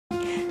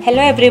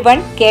Hello everyone,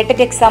 KTET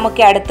exam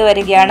ഒക്കെ അടുത്ത്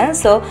വരികയാണ്.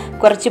 സോ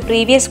കുറച്ച്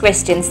previous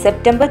questions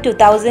September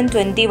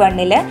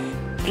 2021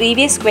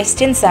 previous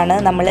questions ആണ്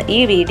നമ്മൾ ഈ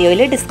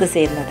വീഡിയോയിൽ ഡിസ്കസ്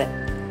ചെയ്യുന്നത്.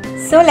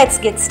 So let's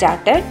get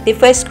started. The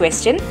first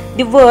question,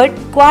 the word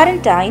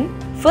quarantine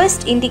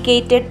first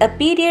indicated a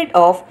period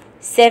of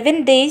 7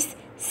 days,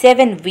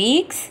 7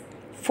 weeks,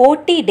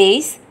 40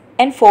 days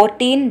and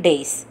 14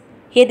 days.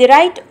 Here the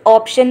right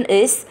option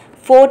is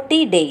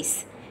 40 days.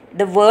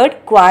 The word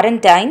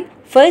quarantine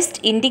first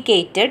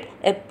indicated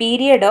a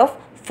period of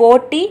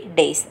 40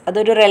 days.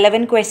 അതൊരു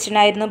relevant question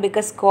ആയിരുന്നു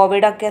because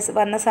Covid ഒക്കെ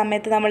വന്ന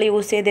സമയത്ത് നമ്മൾ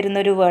use ചെയ്തിരുന്ന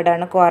ഒരു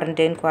വേർഡാണ്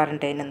quarantine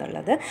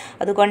എന്നുള്ളത്.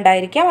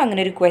 അതുകൊണ്ടായിരിക്കാം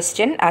അങ്ങനെ ഒരു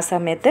ക്വസ്റ്റ്യൻ ആ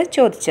സമയത്ത്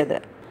ചോദിച്ചത്.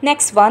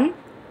 Next one,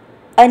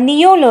 A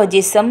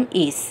നിയോളജിസം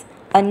is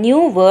A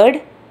new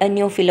word, A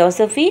new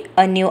philosophy,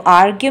 A new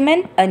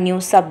argument, A new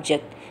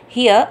സബ്ജect.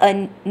 Here a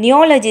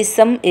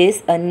neologism is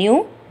a new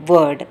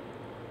word.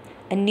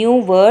 A new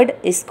word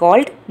is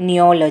called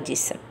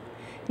neologism.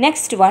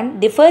 Next one,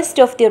 the first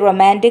of the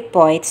romantic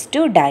poets to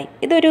die.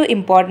 ഇതൊരു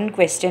important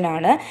question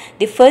ആണ്.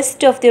 The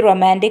first of the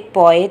romantic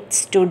poets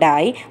to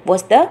die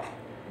was the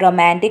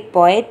romantic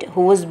poet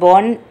who was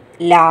born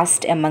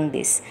last among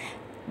this.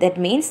 That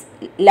means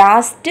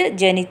last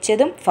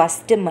ജനിച്ചതും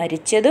first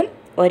മരിച്ചതും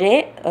ഒരേ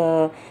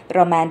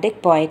romantic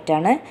poet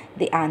ആണ്.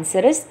 The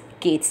answer is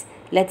Keats.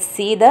 Let's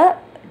see the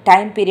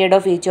time period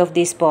of each of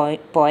these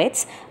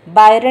poets.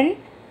 Byron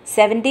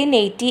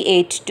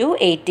 1788 to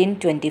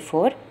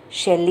 1824,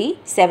 Shelley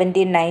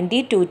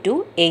 1792 to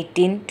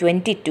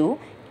 1822,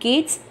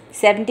 Keats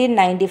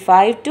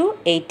 1795 to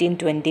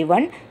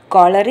 1821,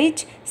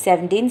 Coleridge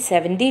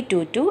 1772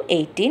 to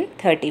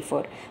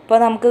 1834. അപ്പോൾ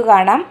നമുക്ക്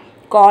കാണാം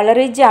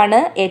Coleridge ആണ്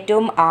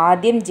ഏറ്റവും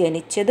ആദ്യം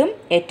ജനിച്ചതും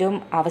ഏറ്റവും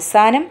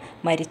അവസാനം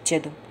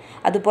മരിച്ചതും.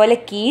 അതുപോലെ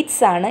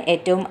കീറ്റ്സ് ആണ്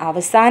ഏറ്റവും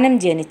അവസാനം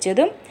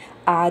ജനിച്ചതും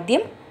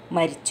ആദ്യം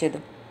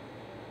മരിച്ചതും.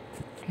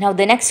 Now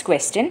the next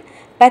question,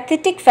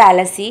 pathetic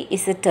fallacy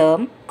is a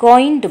term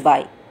coined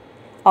by.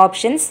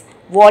 Options,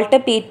 Walter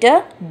Peter,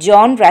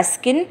 John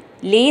Ruskin,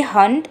 Leigh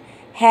Hunt,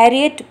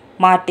 Harriet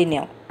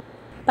Martineau.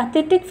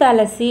 Pathetic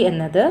fallacy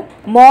എന്നത്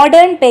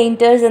മോഡേൺ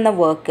പെയിൻറ്റേഴ്സ് എന്ന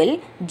വർക്കിൽ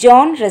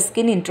ജോൺ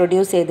റസ്കിൻ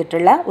ഇൻട്രൊഡ്യൂസ്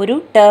ചെയ്തിട്ടുള്ള ഒരു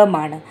ടേം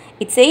ആണ്.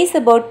 It says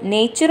about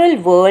natural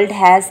world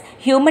has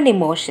human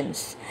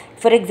emotions.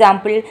 For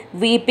example,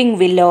 weeping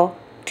willow,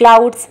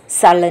 clouds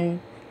സളൻ,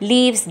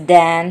 leaves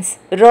dance,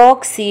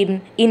 rock seam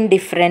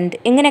indifferent,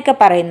 ഇങ്ങനെയൊക്കെ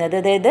പറയുന്നത്,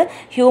 അതായത്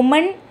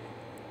human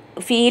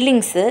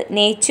feelings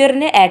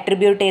നേച്ചറിന്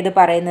attribute ചെയ്ത്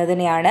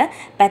പറയുന്നതിനെയാണ്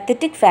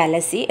പത്തറ്റിക്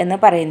ഫാലസി എന്ന്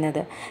പറയുന്നത്.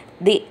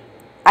 The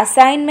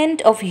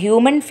assignment of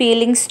human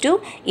feelings to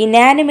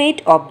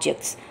inanimate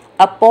objects,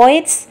 A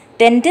poets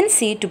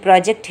tendency to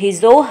project his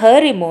or her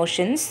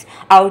emotions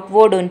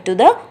outward onto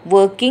the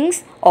workings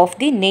of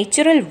the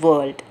natural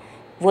world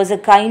was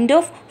a kind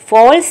of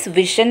false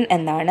vision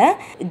എന്നാണ്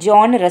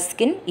John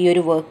Ruskin ഈ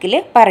ഒരു വർക്കിൽ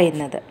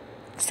പറയുന്നത്.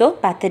 So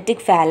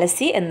pathetic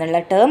fallacy എന്നുള്ള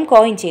term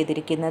coin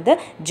ചെയ്തിരിക്കുന്നത്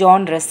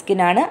John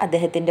റസ്കിനാണ്.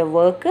 അദ്ദേഹത്തിൻ്റെ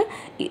work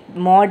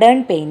modern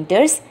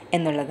painters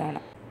എന്നുള്ളതാണ്.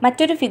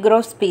 മറ്റൊരു figure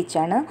of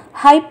സ്പീച്ചാണ്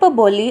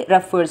ഹൈപ്പർബോളി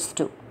refers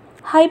to.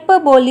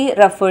 ഹൈപ്പർബോളി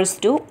refers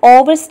to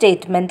over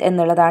statement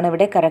എന്നുള്ളതാണ്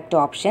ഇവിടെ correct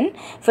option.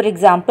 For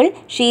example,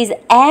 she is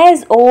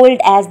as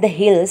old as the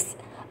hills,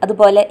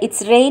 അതുപോലെ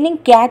it's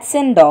raining cats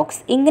and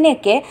dogs,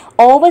 ഇങ്ങനെയൊക്കെ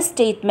over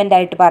statement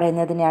ആയിട്ട്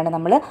പറയുന്നതിനെയാണ്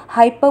നമ്മൾ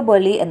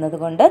ഹൈപ്പർബോളി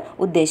എന്നതുകൊണ്ട്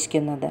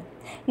ഉദ്ദേശിക്കുന്നത്.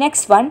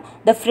 Next one,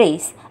 the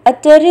phrase A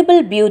terrible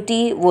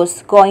beauty was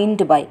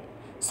coined by.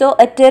 So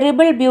A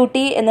terrible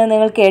beauty എന്ന്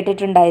നിങ്ങൾ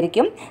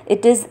കേട്ടിട്ടുണ്ടായിരിക്കും.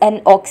 It is N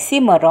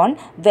ഓക്സിമറോൺ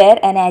wear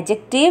N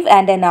adjective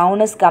and A noun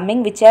is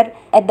coming which are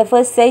at the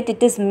first sight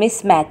it is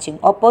miss matching.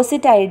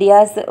 Opposite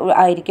ideas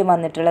ആയിരിക്കും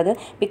വന്നിട്ടുള്ളത്.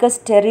 Because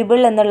terrible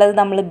എന്നുള്ളത്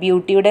നമ്മൾ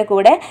ബ്യൂട്ടിയുടെ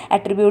കൂടെ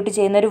attribute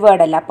ചെയ്യുന്ന ഒരു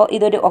വേർഡല്ല. അപ്പോൾ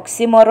ഇതൊരു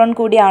ഓക്സിമറോൺ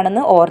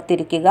കൂടിയാണെന്ന്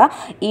ഓർത്തിരിക്കുക.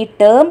 ഈ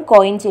ടേം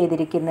കോയിൻ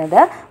ചെയ്തിരിക്കുന്നത്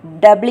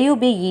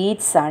W.B.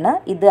 യീറ്റ്സ് ആണ്.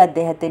 ഇത്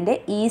അദ്ദേഹത്തിൻ്റെ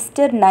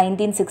ഈസ്റ്റർ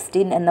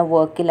 1916 എന്ന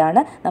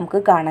വർക്കിലാണ്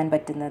നമുക്ക് കാണാൻ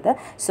പറ്റുന്നത്.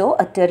 So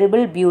A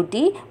terrible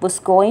beauty was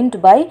coined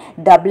by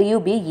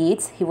W.B.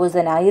 Yeats. He was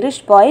an Irish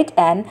poet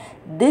and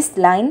this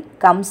line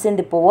comes in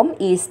the poem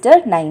Easter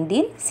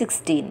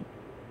 1916.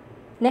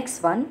 Next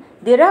one,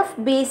 the rough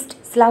beast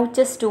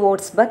slouches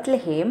towards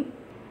Bethlehem.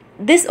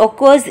 This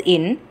occurs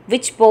in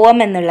which poem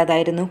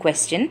എന്നുള്ളതായിരുന്നു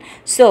question.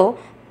 So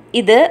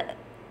ഇത്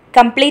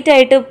complete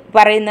ആയിട്ട്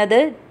പറയുന്നത്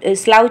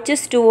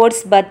സ്ലൗച്ചസ്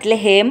towards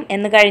Bethlehem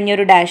എന്ന്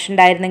കഴിഞ്ഞൊരു dash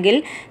ഉണ്ടായിരുന്നെങ്കിൽ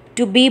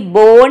to B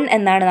bone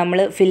എന്നാണ്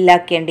നമ്മൾ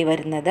ഫില്ലാക്കേണ്ടി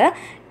വരുന്നത്.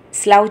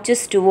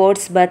 Slouches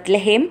towards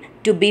Bethlehem,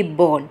 to be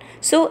born.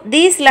 So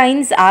these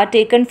lines are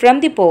taken from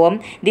the poem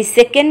The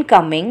Second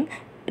Coming,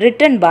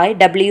 written by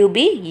W.B.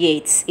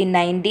 Yeats in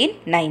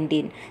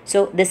 1919.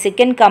 So The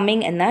Second Coming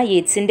എന്ന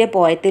യേറ്റ്സിൻ്റെ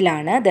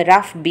പോയത്തിലാണ് The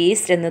Rough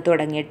Beast എന്ന്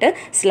തുടങ്ങിയിട്ട്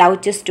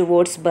Slouches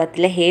towards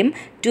Bethlehem,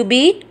 to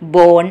be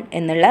born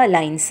എന്നുള്ള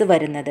lines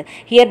വരുന്നത്.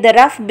 Here The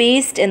Rough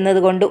Beast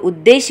എന്നതുകൊണ്ട്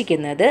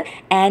ഉദ്ദേശിക്കുന്നത്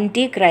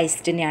anti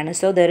ക്രൈസ്റ്റിനെയാണ്.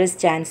 So there is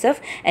chance of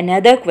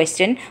another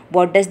question.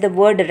 What does the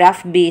word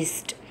rough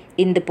beast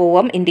in the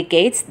poem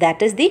indicates? That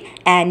is the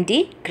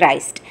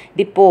Antichrist.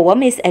 The poem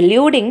is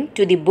alluding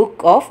to the book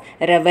of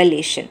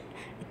Revelation.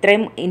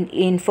 ഇത്രയും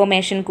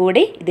information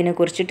കൂടി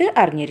ഇതിനെക്കുറിച്ചിട്ട്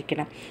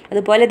അറിഞ്ഞിരിക്കണം.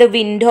 അതുപോലെ the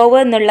വിൻഡോവർ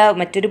എന്നുള്ള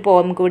മറ്റൊരു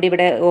പോം കൂടി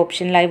ഇവിടെ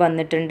ഓപ്ഷനിലായി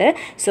വന്നിട്ടുണ്ട്.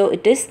 So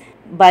it is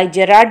by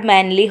Gerard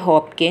Manley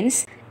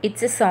Hopkins.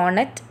 It's A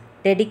Sonet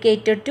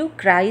dedicated to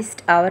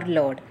Christ our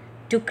load.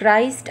 To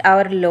Christ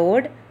our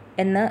load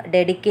എന്ന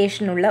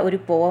ഡെഡിക്കേഷനുള്ള ഒരു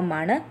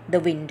പോമാണ്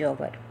the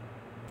വിൻഡോവർ.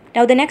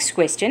 Now the next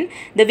question,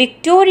 the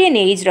Victorian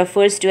age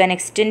refers to an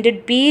extended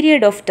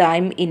period of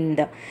time in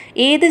the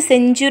ഏത്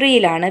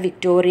സെഞ്ചുറിയിലാണ്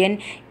Victorian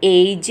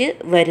age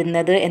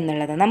വരുന്നത്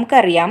എന്നുള്ളത്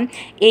നമുക്കറിയാം.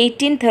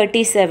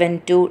 1837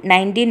 to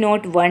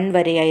 1901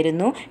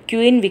 വരെയായിരുന്നു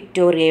Queen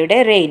വിക്ടോറിയയുടെ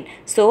rain.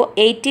 So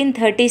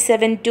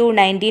 1837 to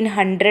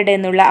 1900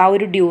 എന്നുള്ള ആ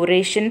ഒരു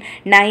ഡ്യൂറേഷൻ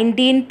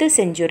 19th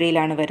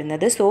സെഞ്ചുറിയിലാണ്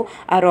വരുന്നത്. So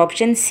our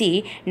option C,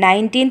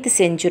 19th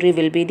century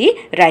will be the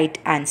right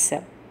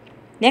answer.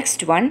 Next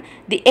one,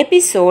 the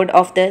episode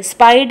of the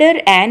spider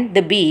and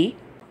the bee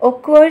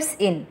occurs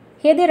in.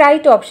 Here the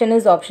right option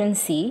is option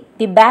C,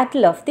 the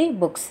Battle of the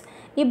Books.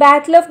 ഈ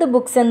battle of the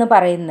books എന്ന്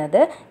പറയുന്നത്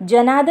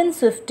Jonathan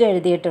Swift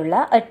എഴുതിയിട്ടുള്ള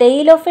A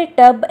tale of A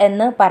tub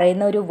എന്ന്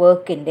പറയുന്ന ഒരു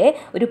വർക്കിൻ്റെ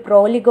ഒരു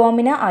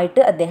പ്രോലിഗോമിന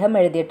ആയിട്ട് അദ്ദേഹം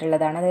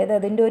എഴുതിയിട്ടുള്ളതാണ്. അതായത്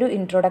അതിൻ്റെ ഒരു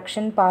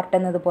ഇൻട്രൊഡക്ഷൻ പാർട്ട്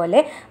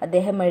എന്നതുപോലെ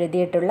അദ്ദേഹം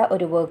എഴുതിയിട്ടുള്ള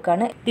ഒരു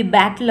വർക്കാണ് the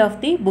battle of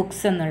the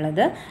books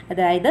എന്നുള്ളത്.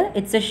 അതായത്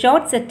it's A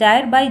short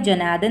satire by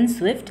Jonathan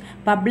Swift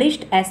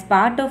published as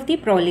part of the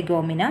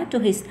പ്രോലിഗോമിന to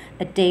he's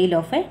a tale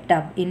of A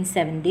tub in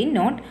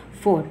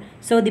 1704.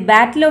 So the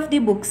battle of the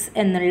books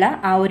എന്നുള്ള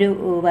ആ ഒരു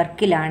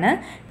വർക്കിലാണ്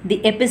the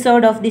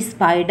episode of the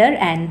spider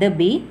and the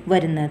B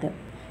വരുന്നത്.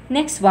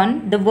 Next one,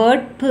 the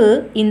word പ്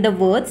in the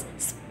words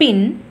spin,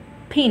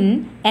 pin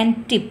and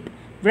tip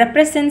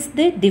represents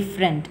the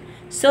different.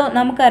 So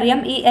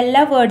നമുക്കറിയാം ഈ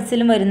എല്ലാ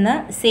വേർഡ്സിലും വരുന്ന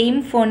same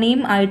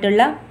phoneme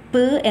ആയിട്ടുള്ള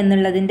പ്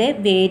എന്നുള്ളതിൻ്റെ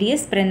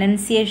വേരിയസ്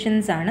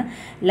പ്രൊനൗൺസിയേഷൻസ് ആണ്.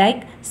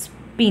 Like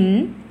spin,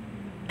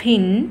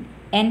 pin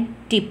and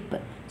tip.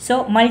 So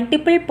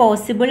multiple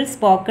possible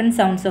spoken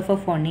sounds of a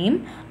phoneme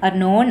are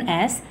known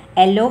as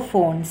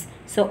allophones.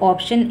 So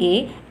option A,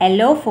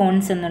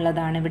 allophones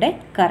എന്നുള്ളതാണ് ഇവിടെ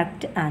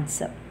കറക്റ്റ്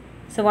ആൻസർ.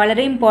 സോ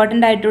വളരെ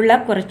ഇമ്പോർട്ടൻ്റ് ആയിട്ടുള്ള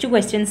കുറച്ച്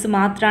ക്വസ്റ്റ്യൻസ്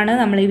മാത്രമാണ്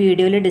നമ്മൾ ഈ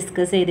വീഡിയോയിൽ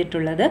ഡിസ്കസ്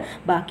ചെയ്തിട്ടുള്ളത്.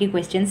 ബാക്കി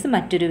ക്വസ്റ്റ്യൻസ്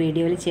മറ്റൊരു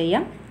വീഡിയോയിൽ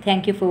ചെയ്യാം.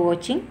 Thank you for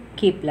watching.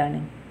 Keep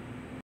learning.